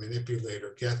either manipulate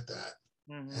or get that.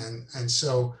 Mm-hmm. And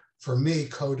so for me,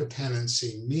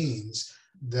 codependency means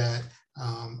that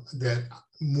that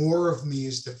more of me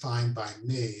is defined by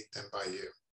me than by you.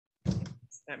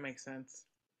 That makes sense.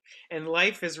 And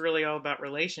life is really all about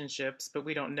relationships, but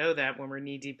we don't know that when we're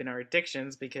knee deep in our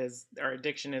addictions, because our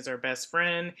addiction is our best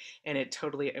friend, and it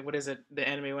totally, what is it? The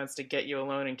enemy wants to get you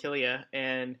alone and kill you.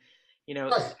 And,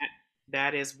 right.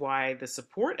 that is why the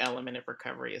support element of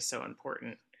recovery is so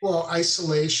important. Well,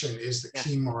 isolation is the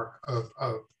key mark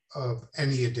of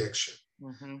any addiction.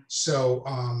 Mm-hmm. So,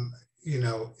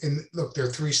 look, there are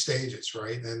 3 stages,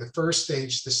 right? And the first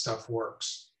stage, the stuff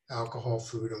works, alcohol,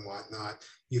 food, and whatnot.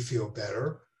 You feel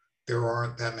better. There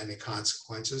aren't that many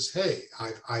consequences. Hey,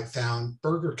 I found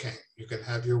Burger King. You can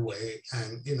have your way,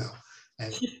 and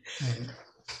and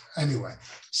anyway.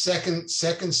 Second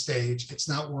stage, it's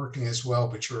not working as well,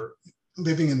 but you're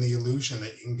living in the illusion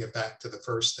that you can get back to the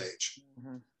first stage.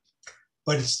 Mm-hmm.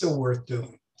 But it's still worth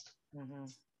doing. Mm-hmm.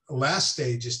 The last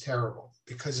stage is terrible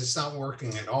because it's not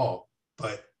working at all,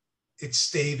 but it's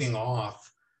staving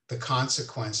off the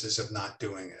consequences of not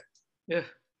doing it. Yeah.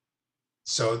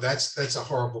 So that's a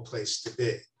horrible place to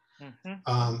be.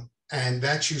 Mm-hmm. And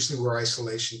that's usually where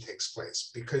isolation takes place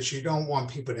because you don't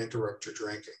want people to interrupt your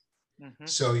drinking. Mm-hmm.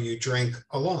 So you drink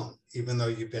alone, even though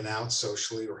you've been out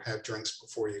socially or have drinks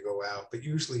before you go out, but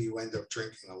usually you end up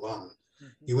drinking alone.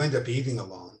 Mm-hmm. You end up eating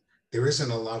alone. There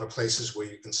isn't a lot of places where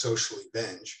you can socially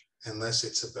binge unless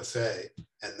it's a buffet,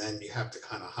 and then you have to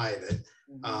kind of hide it,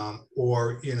 mm-hmm.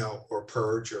 or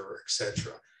purge or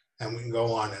etc. And we can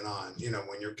go on and on.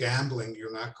 When you're gambling,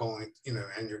 you're not going,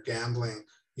 and you're gambling,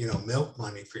 milk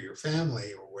money for your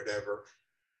family or whatever,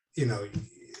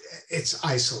 it's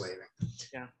isolating.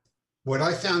 Yeah. What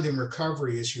I found in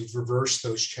recovery is you've reversed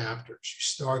those chapters. You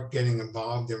start getting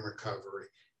involved in recovery.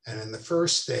 And in the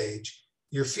first stage,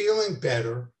 you're feeling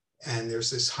better. And there's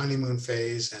this honeymoon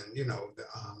phase. And,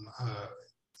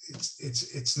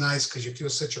 it's nice because you feel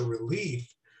such a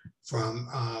relief from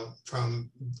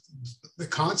the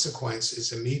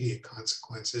consequences, immediate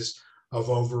consequences of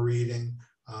overeating,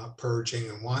 purging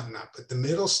and whatnot. But the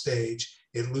middle stage,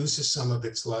 it loses some of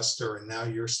its luster. And now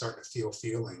you're starting to feel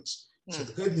feelings. So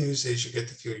the good news is you get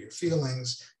to feel your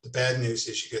feelings. The bad news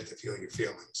is you get to feel your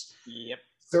feelings. Yep.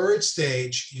 Third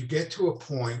stage, you get to a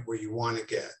point where you want to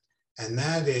get, and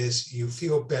that is you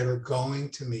feel better going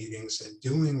to meetings and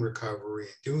doing recovery,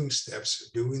 and doing steps, or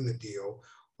doing the deal,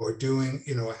 or doing,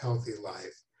 a healthy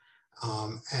life.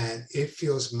 And it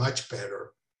feels much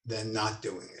better than not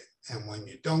doing it. And when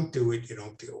you don't do it, you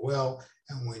don't feel well.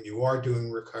 And when you are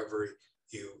doing recovery,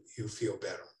 you feel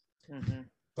better. Mm-hmm.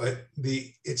 But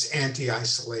it's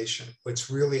anti-isolation. What's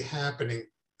really happening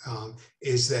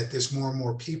is that there's more and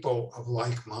more people of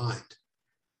like mind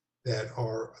that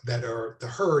are the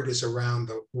herd is around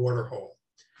the water hole.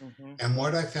 Mm-hmm. And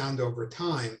what I found over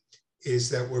time is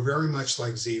that we're very much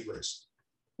like zebras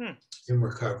in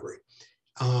recovery.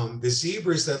 The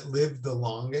zebras that live the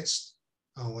longest,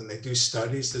 when they do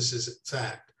studies, this is a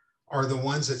fact, are the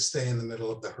ones that stay in the middle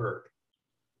of the herd.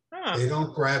 They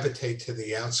don't gravitate to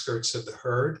the outskirts of the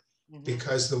herd, mm-hmm.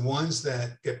 because the ones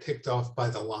that get picked off by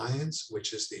the lions,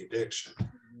 which is the addiction,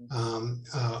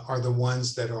 are the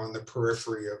ones that are on the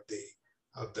periphery of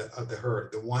the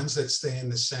herd. The ones that stay in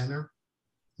the center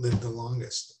live the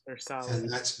longest. They're solid.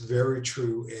 And that's very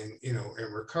true in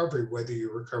recovery, whether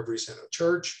your recovery is in a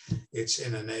church, it's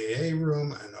in an AA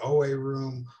room, an OA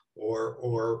room,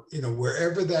 or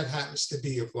wherever that happens to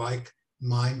be of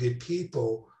like-minded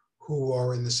people who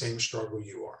are in the same struggle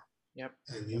you are. Yep.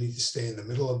 And you need to stay in the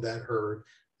middle of that herd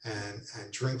and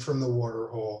drink from the water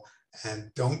hole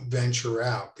and don't venture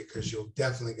out because you'll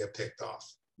definitely get picked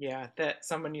off. Yeah, that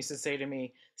someone used to say to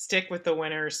me, stick with the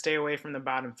winners, stay away from the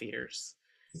bottom feeders.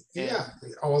 Yeah,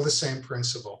 all the same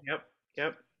principle.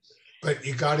 Yep. But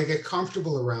you got to get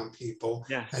comfortable around people,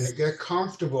 yes. and to get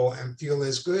comfortable and feel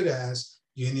as good as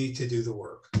you need to do the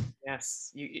work.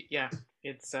 Yes, yeah,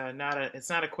 it's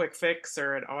not a quick fix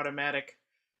or an automatic.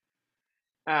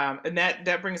 And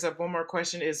that brings up one more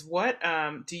question: is what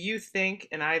do you think?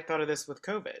 And I thought of this with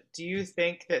COVID. Do you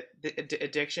think that the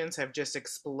addictions have just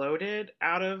exploded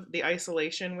out of the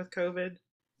isolation with COVID?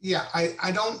 Yeah,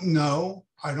 I don't know.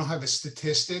 I don't have a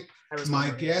statistic. I was My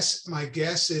wondering.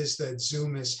 guess is that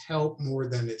Zoom has helped more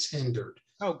than it's hindered,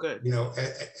 Oh, good. you know,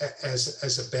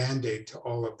 as a band-aid to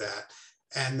all of that.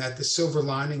 And that the silver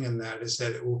lining in that is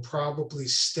that it will probably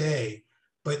stay,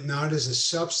 but not as a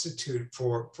substitute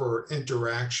for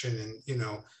interaction and, you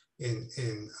know,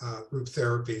 in group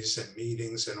therapies and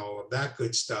meetings and all of that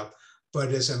good stuff, but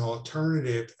as an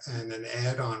alternative and an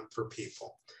add-on for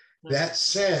people. That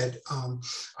said,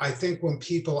 I think when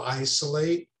people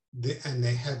isolate and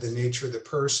they have the nature of the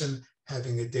person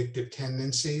having addictive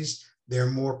tendencies, they're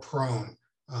more prone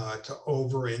to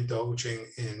overindulging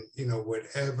in, you know,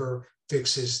 whatever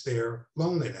fixes their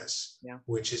loneliness, Yeah.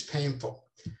 which is painful.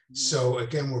 Mm-hmm. So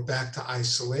again, we're back to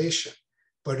isolation.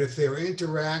 But if they're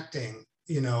interacting,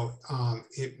 you know,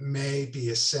 it may be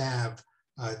a salve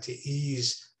to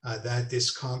ease that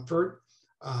discomfort.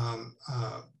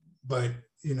 But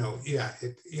you know, yeah,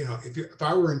 you know, if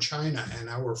I were in China and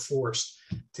I were forced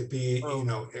to be, you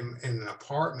know, in an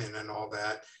apartment and all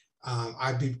that,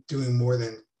 I'd be doing more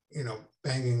than, you know,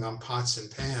 banging on pots and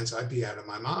pans. I'd be out of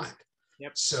my mind.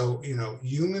 Yep. So, you know,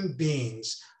 human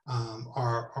beings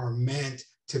are meant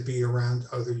to be around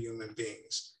other human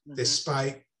beings,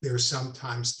 despite there's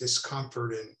sometimes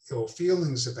discomfort and ill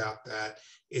feelings about that.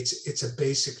 It's a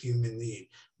basic human need.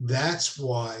 That's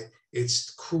why it's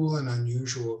cruel and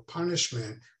unusual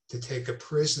punishment to take a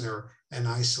prisoner and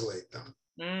isolate them.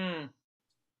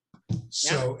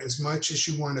 So as much as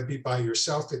you want to be by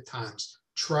yourself at times,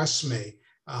 trust me,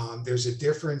 there's a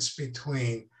difference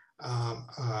between,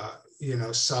 you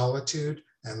know, solitude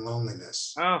and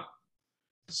loneliness. Oh,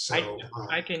 so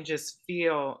I can just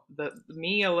feel the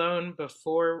me alone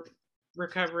before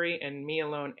recovery and me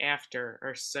alone after,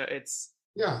 or so it's.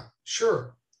 Yeah,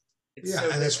 sure. Yeah, so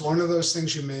and it's one of those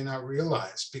things you may not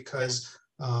realize because,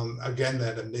 again,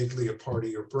 that amygdala part of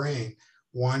your brain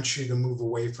wants you to move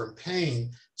away from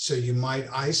pain. So you might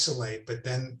isolate, but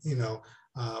then, you know,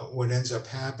 what ends up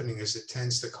happening is it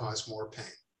tends to cause more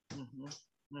pain.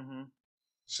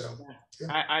 So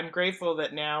yeah. I'm grateful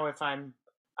that now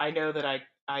I know that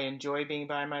I enjoy being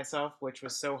by myself, which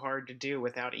was so hard to do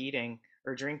without eating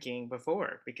or drinking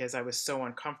before because I was so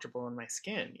uncomfortable in my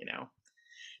skin, you know.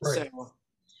 Right. So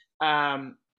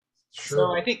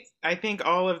sure. So I think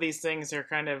all of these things are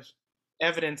kind of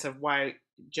evidence of why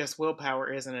just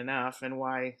willpower isn't enough and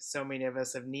why so many of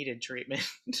us have needed treatment.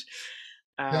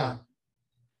 Yeah.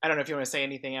 I don't know if you want to say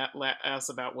anything else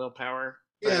about willpower.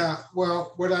 Yeah,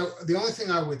 well, the only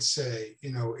thing I would say,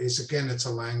 you know, is again, it's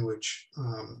a language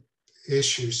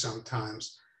issue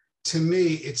sometimes. To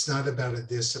me, it's not about a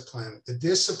discipline. The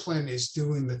discipline is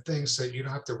doing the things that you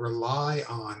don't have to rely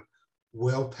on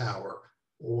willpower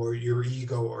or your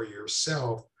ego or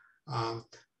yourself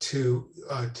to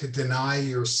deny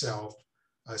yourself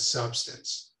a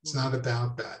substance. It's not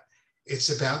about that.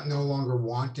 It's about no longer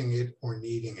wanting it or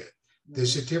needing it.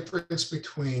 There's a difference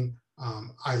between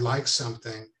I like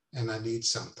something and I need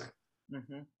something.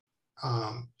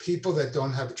 People that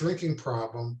don't have a drinking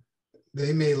problem,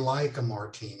 they may like a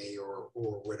martini or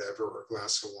whatever, or a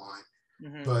glass of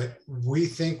wine, but we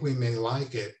think we may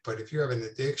like it. But if you have an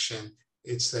addiction,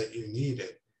 it's that you need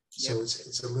it. So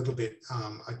it's a little bit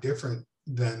different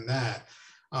than that.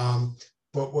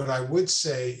 But what I would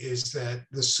say is that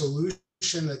the solution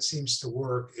that seems to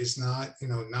work is not, you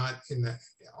know, not in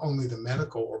only the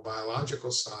medical or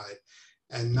biological side,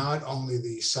 and not only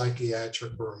the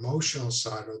psychiatric or emotional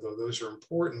side, although those are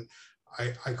important.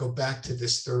 I go back to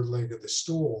this third leg of the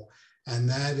stool, and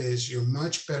that is you're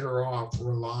much better off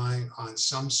relying on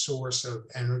some source of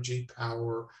energy,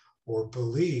 power, or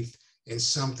belief in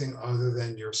something other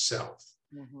than yourself.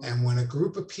 And when a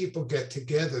group of people get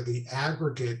together, the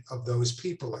aggregate of those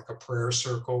people, like a prayer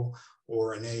circle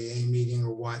or an AA meeting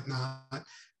or whatnot,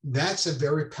 that's a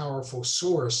very powerful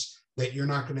source that you're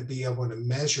not going to be able to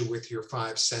measure with your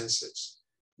five senses.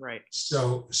 Right.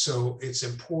 So it's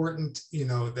important, you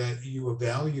know, that you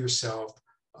avail yourself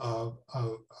of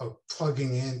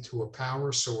plugging into a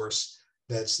power source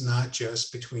that's not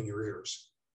just between your ears.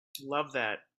 Love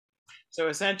that. So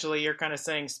essentially, you're kind of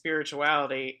saying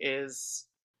spirituality is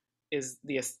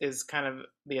kind of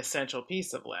the essential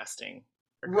piece of lasting.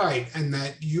 Right, and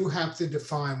that you have to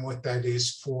define what that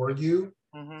is for you,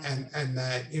 and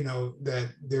that, you know, that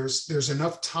there's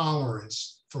enough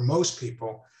tolerance for most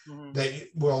people that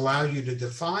will allow you to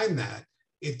define that.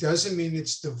 it doesn't mean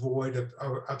it's devoid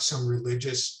of some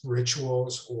religious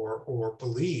rituals or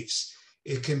beliefs.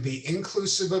 It can be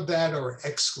inclusive of that or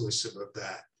exclusive of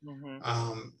that.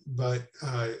 But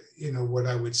what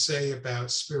I would say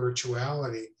about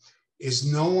spirituality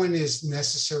is no one is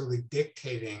necessarily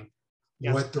dictating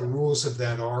what the rules of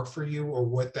that are for you or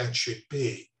what that should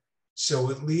be. So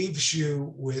it leaves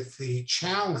you with the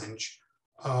challenge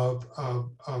of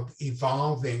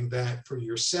evolving that for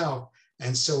yourself.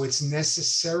 And so it's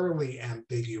necessarily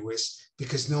ambiguous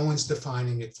because no one's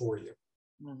defining it for you.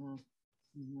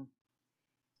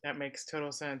 That makes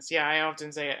total sense. Yeah, I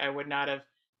often say I would not have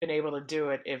been able to do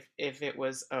it if it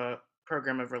was a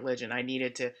program of religion. I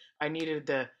needed to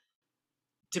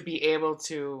be able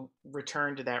to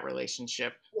return to that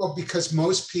relationship. Well, because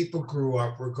most people grew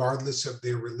up, regardless of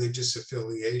their religious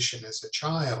affiliation as a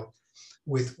child,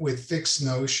 with fixed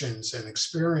notions and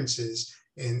experiences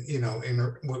in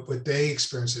what they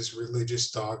experience as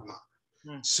religious dogma.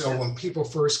 So when people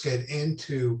first get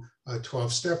into a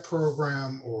 12-step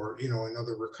program or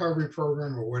another recovery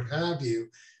program or what have you,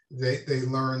 they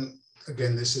learn,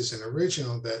 again, this isn't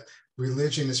original, that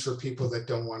religion is for people that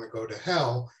don't want to go to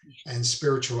hell, and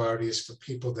spirituality is for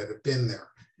people that have been there.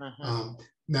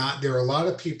 Now, there are a lot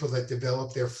of people that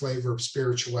develop their flavor of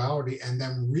spirituality and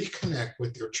then reconnect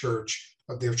with their church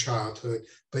of their childhood,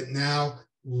 but now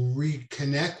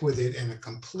reconnect with it in a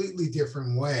completely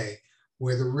different way,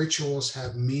 where the rituals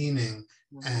have meaning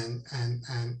and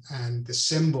the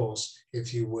symbols,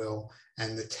 if you will,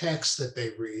 and the texts that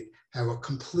they read have a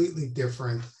completely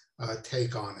different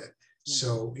take on it.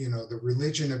 So, the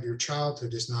religion of your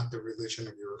childhood is not the religion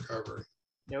of your recovery.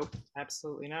 Nope,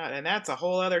 absolutely not. And that's a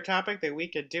whole other topic that we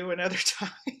could do another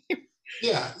time.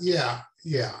 Yeah.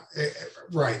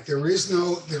 Right. There is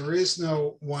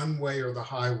no one way or the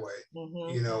highway,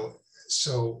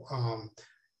 so,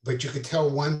 but you could tell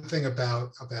one thing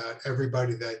about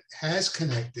everybody that has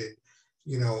connected,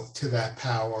 to that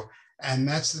power, and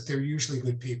that's that they're usually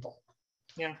good people.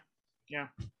 Yeah.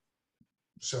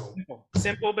 So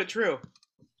simple but true.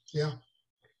 Yeah.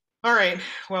 All right.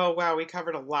 Well, wow, we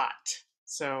covered a lot.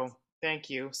 So thank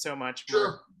you so much.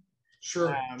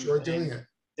 Sure. Enjoy doing it.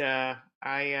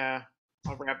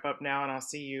 I'll wrap up now, and I'll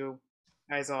see you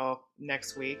guys all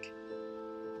next week.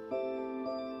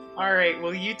 All right.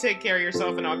 Well, you take care of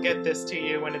yourself, and I'll get this to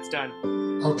you when it's done.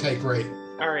 Okay, great.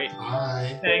 All right.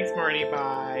 Bye. Thanks, Marty.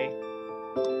 Bye.